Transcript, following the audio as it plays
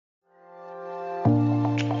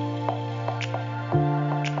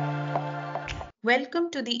Welcome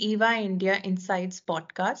to the EY India Insights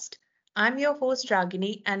podcast. I'm your host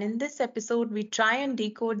Ragini, and in this episode, we try and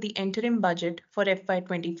decode the interim budget for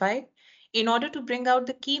FY25 in order to bring out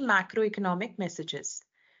the key macroeconomic messages.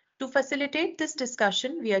 To facilitate this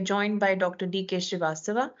discussion, we are joined by Dr. D.K.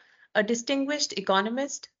 Srivastava, a distinguished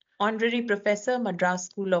economist, honorary professor, Madras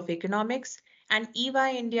School of Economics, and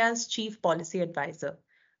EY India's chief policy advisor.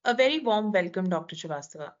 A very warm welcome, Dr.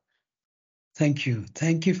 Srivastava. Thank you.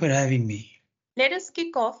 Thank you for having me. Let us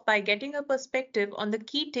kick off by getting a perspective on the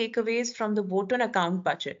key takeaways from the vote on account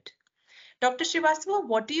budget. Dr. Srivastava,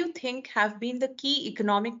 what do you think have been the key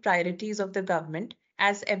economic priorities of the government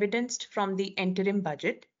as evidenced from the interim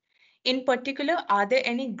budget? In particular, are there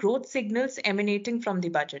any growth signals emanating from the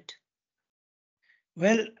budget?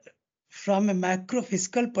 Well, from a macro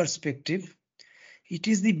fiscal perspective, it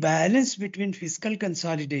is the balance between fiscal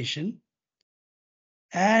consolidation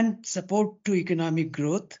and support to economic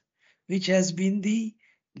growth, which has been the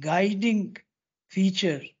guiding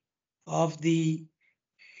feature of the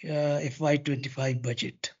FY25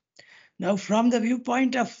 budget. Now, from the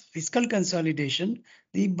viewpoint of fiscal consolidation,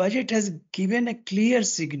 the budget has given a clear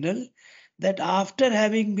signal that after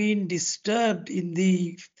having been disturbed in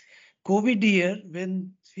the COVID year,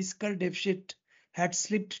 when fiscal deficit had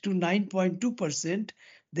slipped to 9.2%,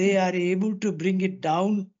 they are able to bring it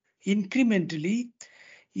down incrementally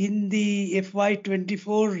in the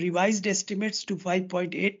FY24 revised estimates to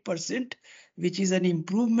 5.8%, which is an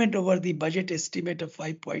improvement over the budget estimate of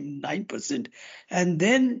 5.9%, and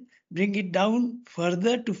then bring it down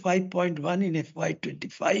further to 5.1 in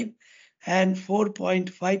FY25 and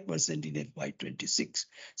 4.5% in FY26.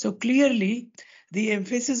 So clearly, the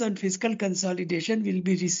emphasis on fiscal consolidation will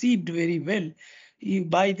be received very well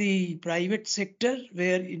by the private sector,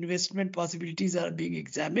 where investment possibilities are being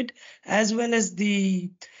examined, as well as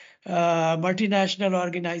the multinational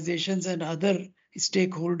organizations and other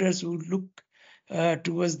stakeholders who look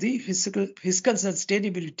towards the fiscal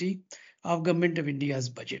sustainability of Government of India's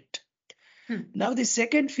budget. Now, the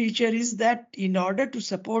second feature is that in order to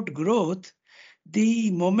support growth,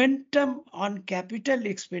 the momentum on capital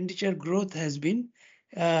expenditure growth has been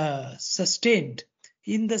sustained,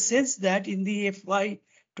 in the sense that in the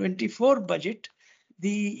FY24 budget,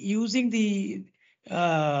 using the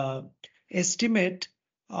estimate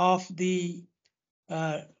of the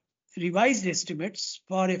revised estimates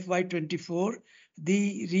for FY24,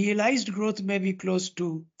 the realized growth may be close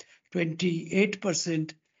to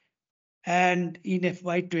 28%. And in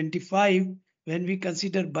FY25, when we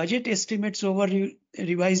consider budget estimates over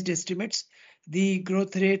revised estimates, the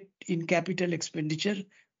growth rate in capital expenditure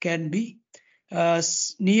can be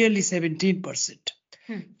nearly 17%.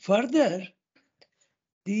 Further,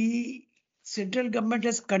 the central government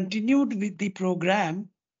has continued with the program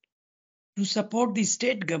to support the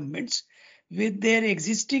state governments with their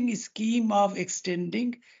existing scheme of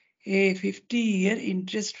extending a 50-year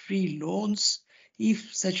interest-free loans,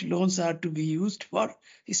 if such loans are to be used for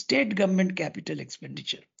state government capital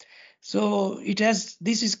expenditure. So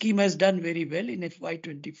this scheme has done very well in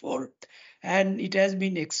FY24, and it has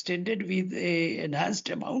been extended with an enhanced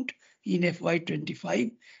amount in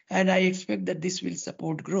FY25, and I expect that this will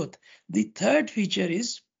support growth. The third feature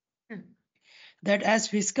is that as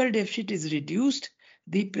fiscal deficit is reduced,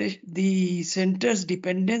 the center's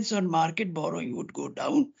dependence on market borrowing would go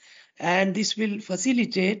down, and this will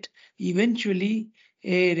facilitate eventually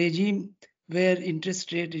a regime where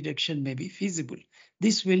interest rate reduction may be feasible.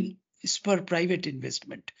 This will spur private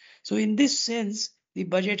investment. So in this sense, the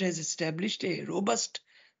budget has established a robust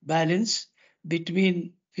balance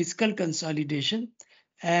between fiscal consolidation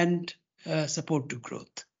and support to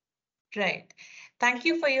growth. Right. Thank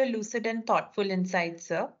you for your lucid and thoughtful insights,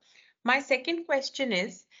 sir. My second question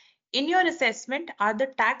is, in your assessment, are the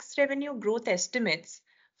tax revenue growth estimates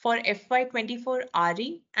for FY24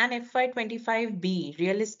 RE and FY25 BE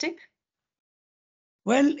realistic?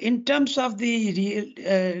 Well, in terms of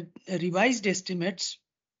the revised estimates,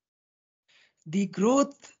 the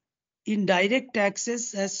growth in direct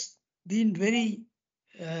taxes has been very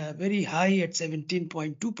high at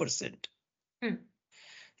 17.2%.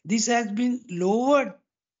 This has been lowered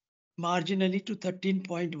marginally to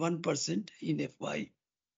 13.1% in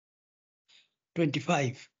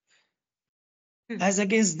FY25. As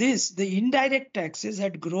against this, the indirect taxes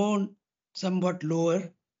had grown somewhat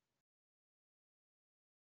lower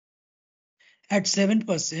at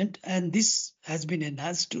 7%, and this has been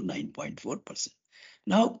enhanced to 9.4%.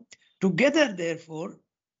 Now, together, therefore,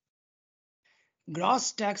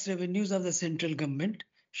 gross tax revenues of the central government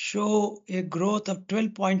show a growth of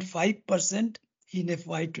 12.5% in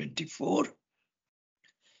FY24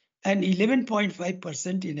 and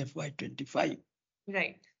 11.5% in FY25.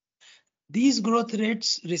 Right. These growth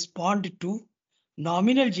rates respond to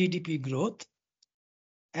nominal GDP growth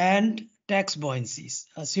and tax buoyancies,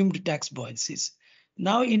 assumed tax buoyancies.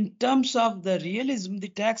 Now, in terms of the realism, the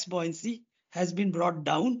tax buoyancy has been brought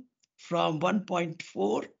down from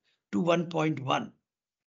 1.4 to 1.1,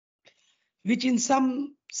 which in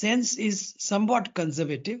some sense is somewhat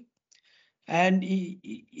conservative. And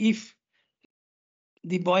if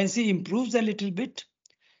the buoyancy improves a little bit,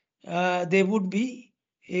 there would be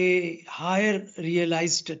a higher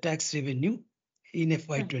realized tax revenue in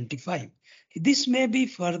FY25. This may be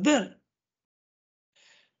further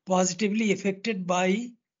positively affected by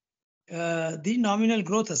the nominal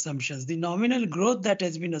growth assumptions. The nominal growth that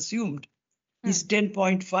has been assumed is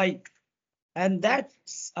 10.5, and that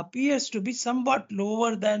appears to be somewhat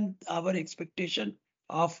lower than our expectation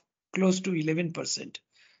of close to 11%.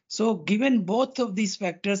 So given both of these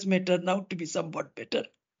factors may turn out to be somewhat better,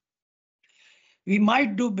 we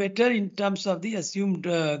might do better in terms of the assumed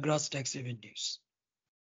gross tax revenues.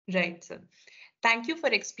 Right, sir. Thank you for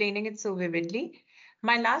explaining it so vividly.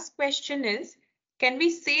 My last question is, can we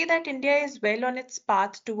say that India is well on its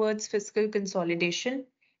path towards fiscal consolidation?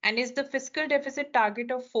 And is the fiscal deficit target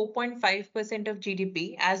of 4.5% of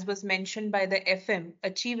GDP, as was mentioned by the FM,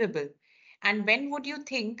 achievable? And when would you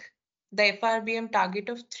think the FRBM target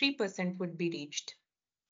of 3% would be reached?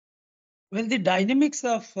 Well, the dynamics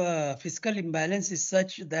of fiscal imbalance is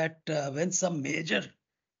such that when some major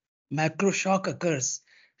macro shock occurs,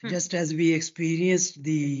 just as we experienced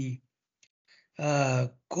the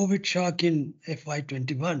COVID shock in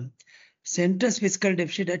FY21, centre's fiscal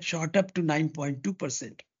deficit had shot up to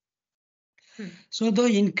 9.2%. So the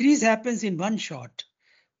increase happens in one shot.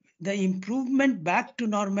 The improvement back to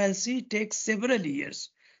normalcy takes several years.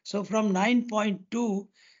 So from 9.2,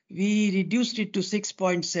 we reduced it to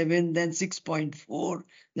 6.7, then 6.4,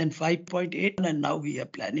 then 5.8, and now we are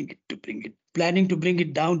planning to bring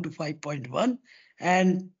it down to 5.1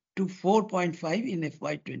 and to 4.5 in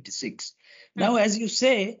FY26. Now, as you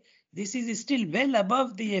say, this is still well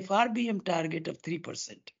above the FRBM target of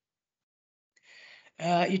 3%.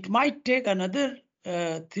 It might take another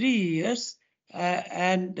 3 years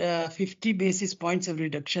and 50 basis points of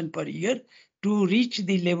reduction per year to reach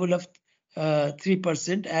the level of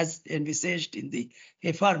 3% as envisaged in the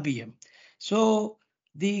FRBM. So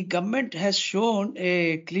the government has shown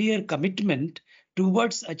a clear commitment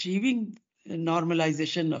towards achieving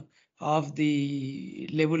normalization of the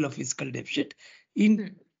level of fiscal deficit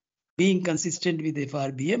in being consistent with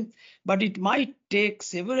FRBM, but it might take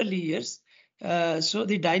several years. So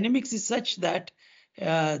the dynamics is such that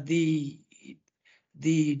the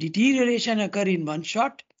deterioration occur in one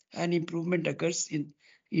shot and improvement occurs in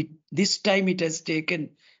it. This time it has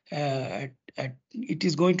taken, it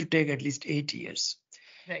is going to take at least 8 years.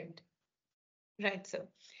 Right. Right, sir.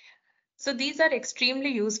 So these are extremely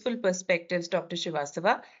useful perspectives, Dr.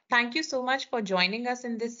 Srivastava. Thank you so much for joining us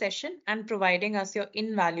in this session and providing us your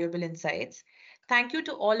invaluable insights. Thank you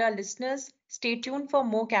to all our listeners. Stay tuned for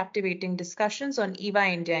more captivating discussions on EVA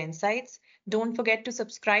India Insights. Don't forget to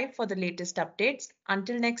subscribe for the latest updates.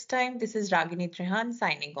 Until next time, this is Ragini Trihan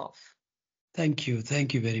signing off. Thank you.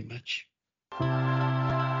 Thank you very much.